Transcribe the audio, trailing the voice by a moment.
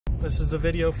This is the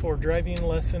video for driving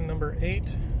lesson number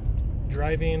 8,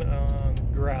 driving on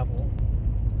gravel.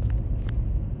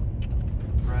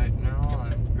 Right now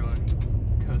I'm going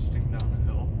coasting down a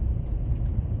hill.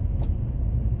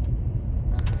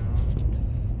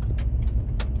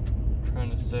 And trying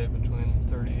to stay between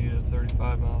 30 to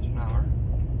 35 miles an hour.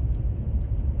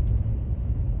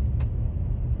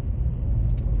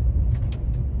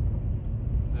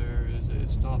 There is a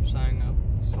stop sign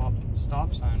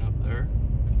up there.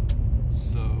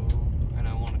 So, and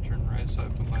I want to turn right, so I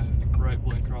put my right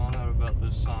blinker on out about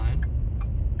this sign.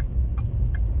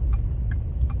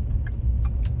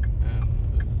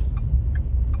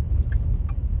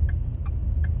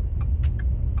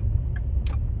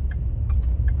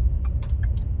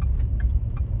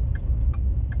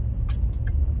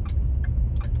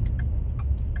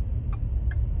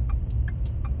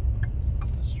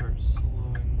 Start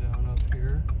slowing down up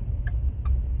here.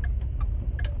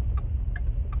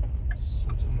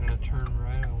 Since I'm going to turn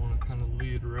right, I want to kind of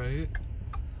lead right.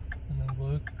 And I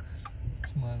look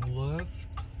to my left,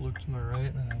 look to my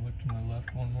right, and I look to my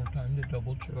left one more time to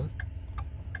double check.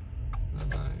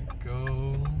 Then I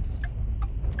go,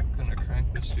 kind of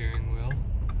crank the steering wheel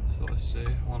so I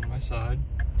stay on my side.